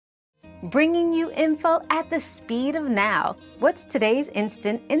bringing you info at the speed of now. What's today's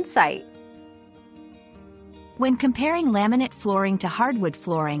instant insight? When comparing laminate flooring to hardwood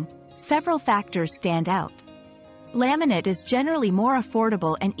flooring, several factors stand out. Laminate is generally more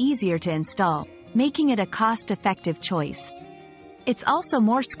affordable and easier to install, making it a cost-effective choice. It's also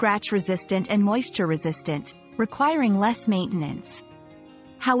more scratch-resistant and moisture-resistant, requiring less maintenance.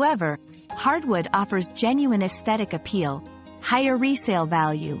 However, hardwood offers genuine aesthetic appeal, higher resale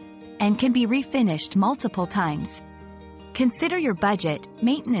value, and can be refinished multiple times. Consider your budget,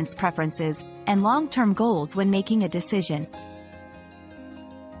 maintenance preferences, and long-term goals when making a decision.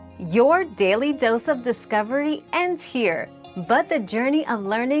 Your daily dose of discovery ends here, but the journey of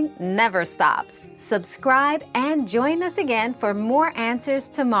learning never stops. Subscribe and join us again for more answers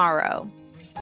tomorrow.